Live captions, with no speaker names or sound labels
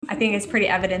think it's pretty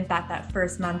evident that that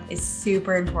first month is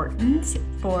super important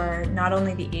for not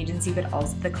only the agency, but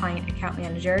also the client account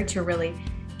manager to really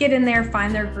get in there,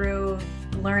 find their groove,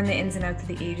 learn the ins and outs of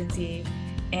the agency,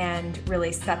 and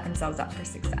really set themselves up for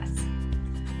success.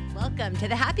 Welcome to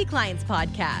the Happy Clients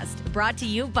Podcast, brought to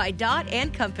you by Dot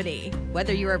 & Company.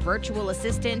 Whether you're a virtual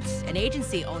assistant, an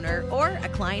agency owner, or a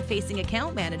client-facing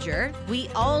account manager, we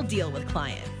all deal with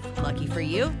clients. Lucky for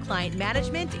you, client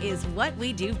management is what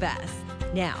we do best.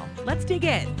 Now, let's dig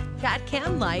in, chat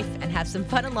cam life, and have some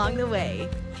fun along the way.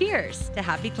 Cheers to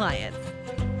happy clients.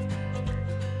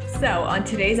 So on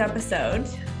today's episode,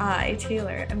 I,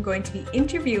 Taylor, am going to be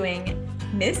interviewing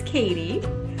Miss Katie,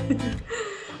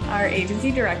 our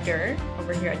agency director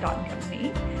over here at Dot &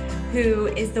 Company, who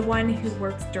is the one who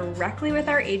works directly with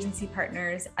our agency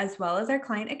partners as well as our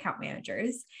client account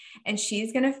managers. And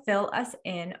she's going to fill us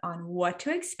in on what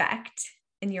to expect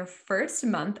in your first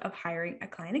month of hiring a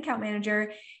client account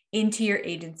manager into your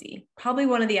agency. Probably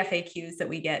one of the FAQs that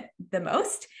we get the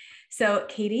most. So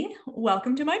Katie,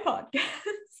 welcome to my podcast.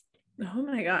 Oh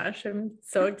my gosh, I'm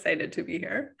so excited to be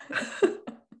here.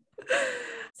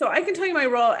 So I can tell you my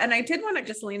role, and I did want to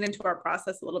just lean into our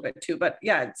process a little bit too, but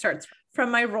yeah, it starts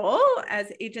from my role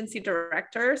as agency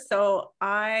director. So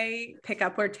I pick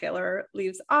up where Taylor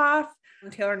leaves off.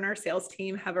 Taylor and our sales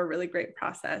team have a really great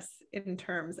process in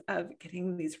terms of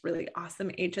getting these really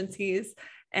awesome agencies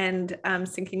and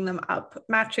syncing them up,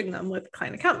 matching them with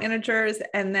client account managers.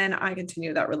 And then I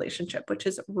continue that relationship, which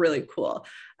is really cool.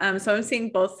 So I'm seeing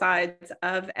both sides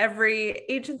of every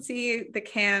agency, the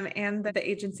CAM and the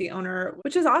agency owner,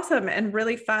 which is awesome and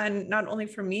really fun. Not only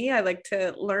for me, I like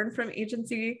to learn from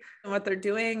agency and what they're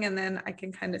doing. And then I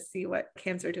can kind of see what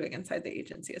CAMs are doing inside the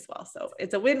agency as well. So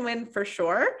it's a win-win for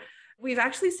sure. We've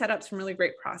actually set up some really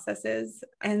great processes,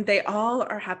 and they all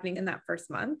are happening in that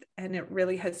first month. And it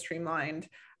really has streamlined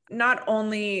not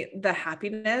only the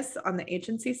happiness on the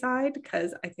agency side,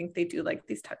 because I think they do like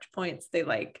these touch points, they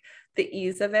like the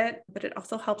ease of it, but it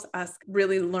also helps us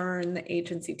really learn the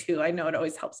agency too. I know it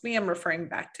always helps me. I'm referring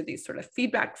back to these sort of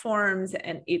feedback forms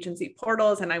and agency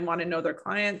portals, and I want to know their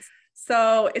clients.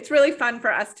 So it's really fun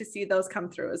for us to see those come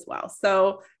through as well.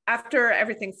 So after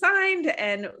everything's signed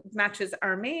and matches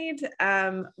are made,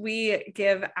 we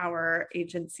give our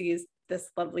agencies this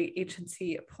lovely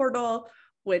agency portal,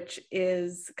 which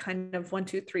is kind of 1,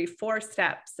 2, 3, 4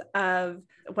 steps of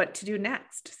what to do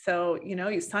next. So,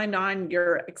 you signed on,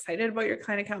 you're excited about your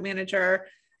client account manager.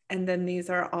 And then these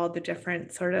are all the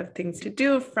different sort of things to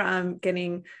do, from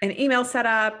getting an email set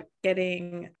up,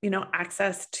 getting,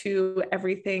 access to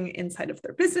everything inside of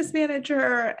their business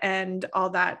manager and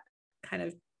all that kind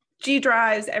of G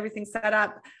drives, everything set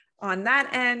up on that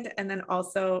end. And then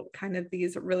also kind of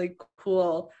these really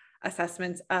cool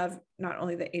assessments of not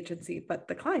only the agency, but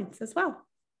the clients as well.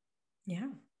 Yeah.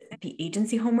 The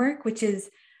agency homework, which is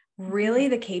really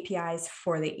the KPIs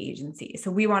for the agency.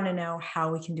 So we want to know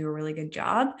how we can do a really good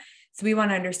job. So we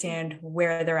want to understand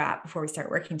where they're at before we start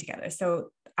working together. So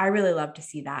I really love to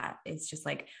see that. It's just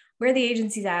like where the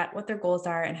agency's at, what their goals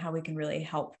are, and how we can really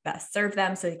help best serve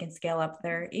them so they can scale up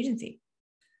their agency.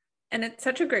 And it's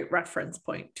such a great reference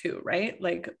point too, right?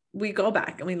 Like we go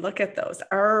back and we look at those.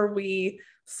 Are we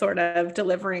sort of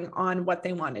delivering on what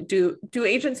they want to do? Do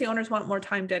agency owners want more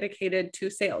time dedicated to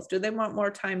sales? Do they want more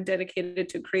time dedicated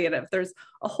to creative? There's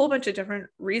a whole bunch of different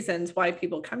reasons why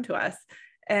people come to us.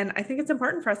 And I think it's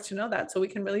important for us to know that so we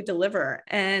can really deliver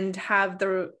and have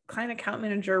the client account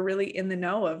manager really in the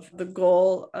know of the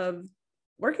goal of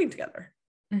working together.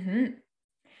 Mm-hmm.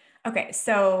 Okay.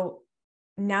 So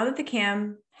now that the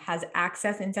CAM has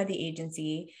access inside the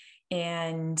agency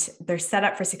and they're set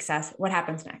up for success, what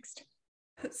happens next?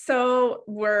 So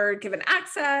we're given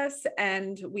access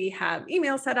and we have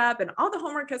email set up and all the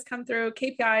homework has come through,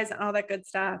 KPIs and all that good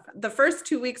stuff. The first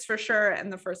 2 weeks for sure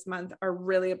and the first month are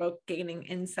really about gaining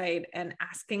insight and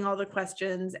asking all the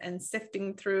questions and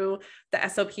sifting through the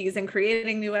SOPs and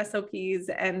creating new SOPs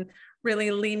and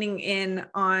really leaning in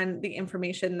on the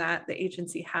information that the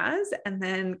agency has and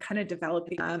then kind of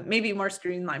developing maybe more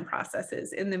streamlined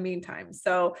processes in the meantime.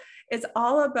 So it's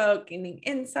all about gaining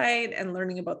insight and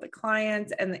learning about the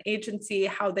clients and the agency,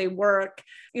 how they work,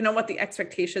 what the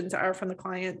expectations are from the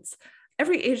clients.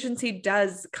 Every agency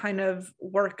does kind of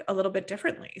work a little bit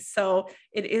differently. So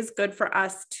it is good for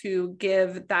us to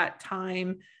give that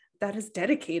time that is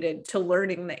dedicated to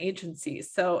learning the agency.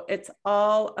 So it's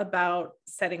all about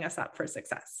setting us up for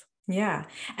success. Yeah.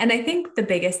 And I think the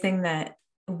biggest thing that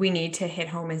we need to hit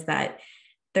home is that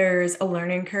there's a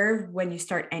learning curve when you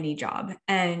start any job.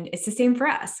 And it's the same for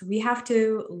us. We have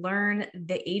to learn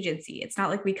the agency. It's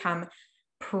not like we come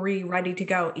ready to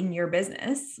go in your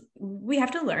business. We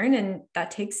have to learn, and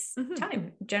that takes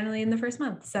time, generally in the first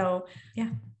month. So yeah.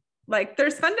 Like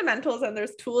there's fundamentals and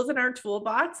there's tools in our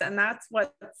toolbox. And that's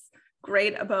what's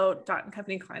great about Dot &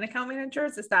 Company client account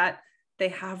managers, is that they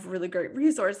have really great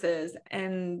resources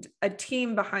and a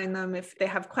team behind them if they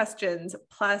have questions,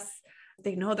 plus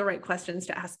they know the right questions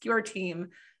to ask your team.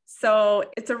 So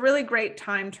it's a really great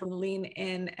time to lean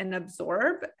in and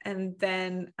absorb, and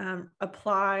then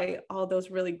apply all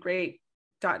those really great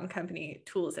Dot & Company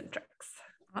tools and tricks.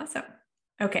 Awesome.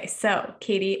 Okay. So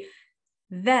Katie,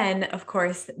 then of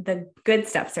course, the good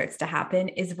stuff starts to happen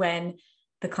is when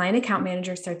the client account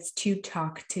manager starts to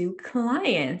talk to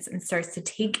clients and starts to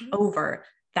take over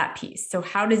that piece. So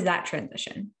how does that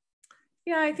transition?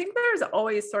 Yeah, I think there's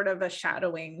always sort of a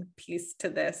shadowing piece to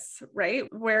this, right?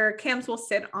 Where CAMs will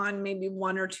sit on maybe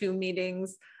 1 or 2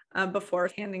 meetings before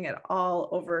handing it all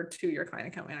over to your client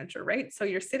account manager, right? So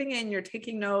you're sitting in, you're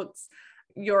taking notes,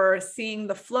 you're seeing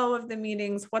the flow of the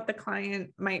meetings, what the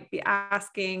client might be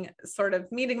asking, sort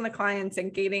of meeting the clients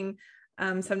and gaining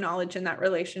some knowledge in that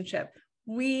relationship.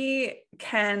 We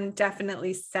can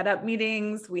definitely set up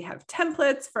meetings. We have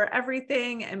templates for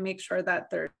everything and make sure that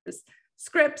there's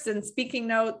scripts and speaking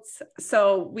notes.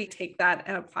 So we take that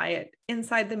and apply it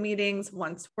inside the meetings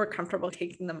once we're comfortable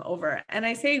taking them over. And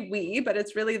I say we, but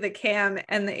it's really the CAM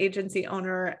and the agency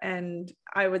owner. And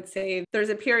I would say there's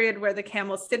a period where the CAM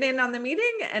will sit in on the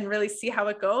meeting and really see how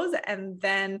it goes and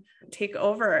then take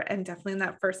over. And definitely in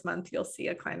that first month, you'll see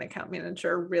a client account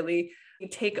manager really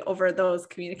take over those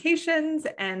communications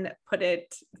and put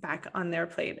it back on their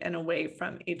plate and away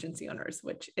from agency owners,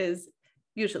 which is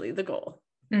usually the goal.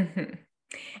 Mm-hmm.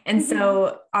 And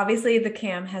so obviously the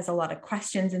CAM has a lot of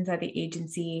questions inside the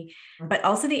agency, but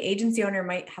also the agency owner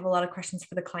might have a lot of questions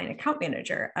for the client account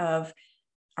manager of,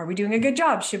 are we doing a good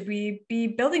job? Should we be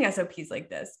building SOPs like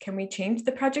this? Can we change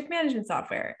the project management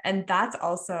software? And that's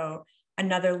also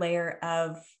another layer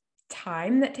of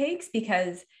time that takes,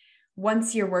 because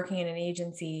once you're working in an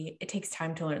agency, it takes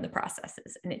time to learn the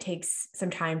processes, and it takes some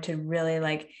time to really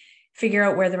like figure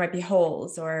out where there might be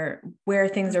holes or where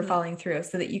things are falling through,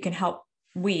 so that we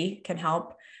can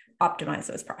help optimize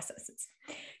those processes.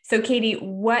 So Katie,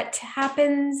 what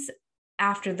happens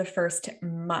after the first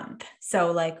month?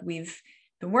 So like we've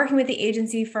been working with the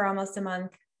agency for almost a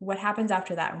month. What happens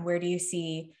after that? And where do you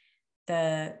see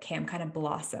the CAM kind of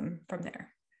blossom from there?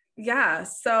 Yeah.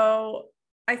 So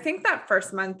I think that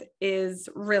first month is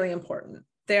really important.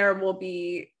 There will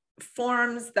be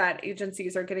forms that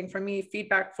agencies are getting from me,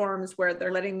 feedback forms where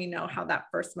they're letting me know how that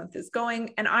first month is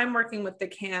going. And I'm working with the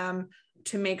CAM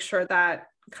to make sure that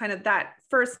kind of that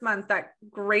first month, that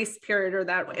grace period or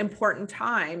that important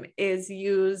time is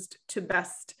used to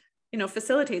best,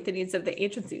 facilitate the needs of the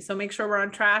agency. So make sure we're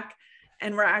on track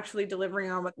and we're actually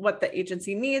delivering on what the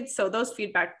agency needs. So those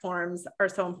feedback forms are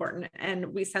so important.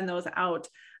 And we send those out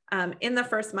in the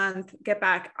first month, get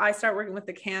back. I start working with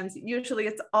the CAMs. Usually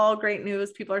it's all great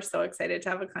news. People are so excited to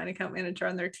have a client account manager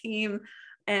on their team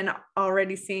and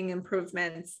already seeing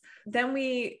improvements. Then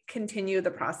we continue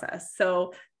the process.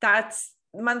 So that's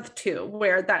month 2,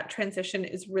 where that transition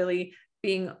is really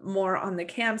being more on the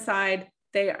CAM side.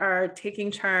 They are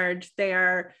taking charge. They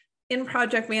are in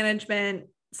project management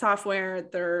software.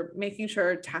 They're making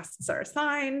sure tasks are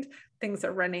assigned, things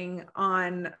are running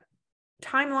on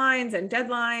timelines and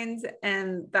deadlines,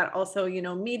 and that also,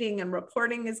 meeting and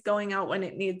reporting is going out when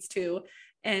it needs to.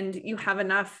 And you have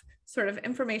enough sort of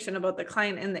information about the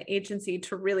client and the agency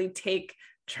to really take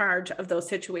charge of those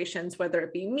situations, whether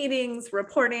it be meetings,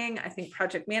 reporting. I think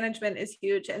project management is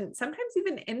huge, and sometimes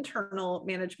even internal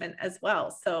management as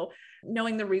well. So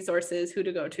knowing the resources, who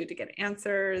to go to get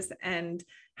answers, and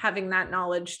having that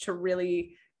knowledge to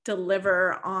really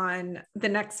deliver on the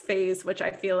next phase, which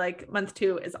I feel like month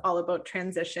 2 is all about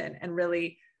transition and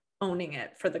really owning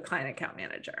it for the client account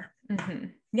manager. Mm-hmm.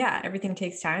 Yeah, everything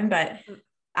takes time, but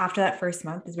after that first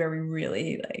month is where we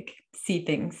really see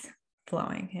things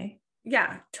flowing. Hey.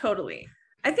 Yeah, totally.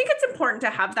 I think it's important to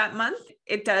have that month.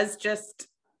 It does just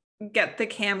get the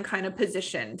CAM kind of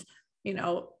positioned,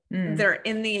 they're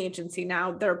in the agency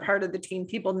now, they're part of the team,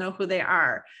 people know who they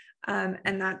are.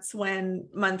 And that's when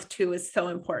month 2 is so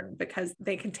important, because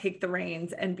they can take the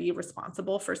reins and be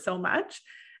responsible for so much.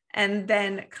 And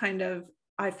then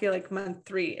I feel like month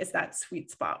 3 is that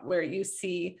sweet spot where you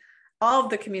see all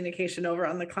of the communication over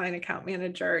on the client account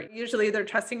manager. Usually they're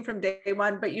trusting from day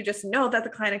one, but you just know that the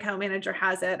client account manager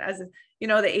has it, as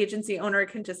the agency owner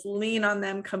can just lean on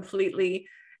them completely.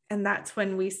 And that's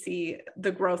when we see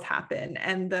the growth happen,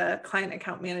 and the client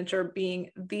account manager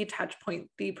being the touch point,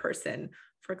 the person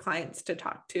for clients to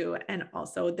talk to, and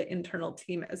also the internal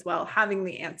team as well, having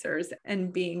the answers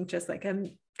and being just like a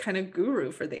kind of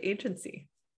guru for the agency.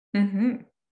 Mm-hmm.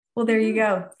 Well, there you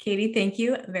go. Katie, thank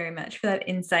you very much for that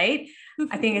insight.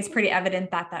 I think it's pretty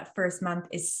evident that that first month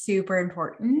is super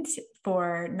important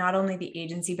for not only the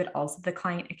agency, but also the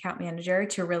client account manager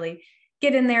to really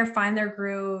get in there, find their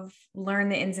groove, learn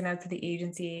the ins and outs of the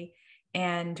agency,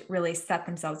 and really set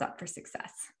themselves up for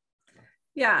success.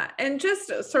 Yeah. And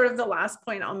just sort of the last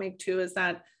point I'll make too is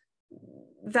that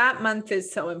month is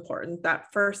so important.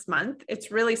 That first month,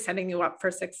 it's really setting you up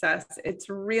for success. It's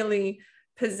really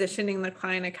positioning the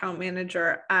client account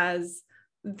manager as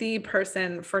the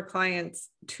person for clients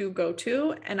to go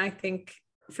to. And I think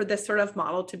for this sort of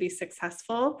model to be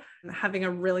successful, having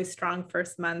a really strong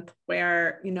first month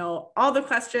where, you know, all the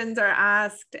questions are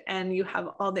asked and you have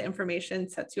all the information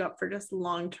sets you up for just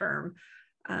long-term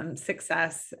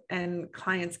success, and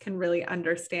clients can really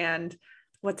understand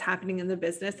what's happening in the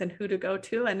business and who to go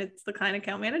to. And it's the client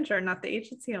account manager, not the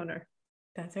agency owner.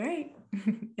 That's right.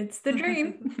 It's the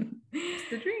dream. It's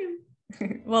the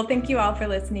dream. Well, thank you all for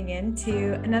listening in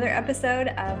to another episode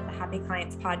of the Happy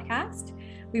Clients podcast.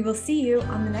 We will see you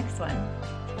on the next one.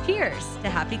 Cheers to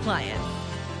happy clients.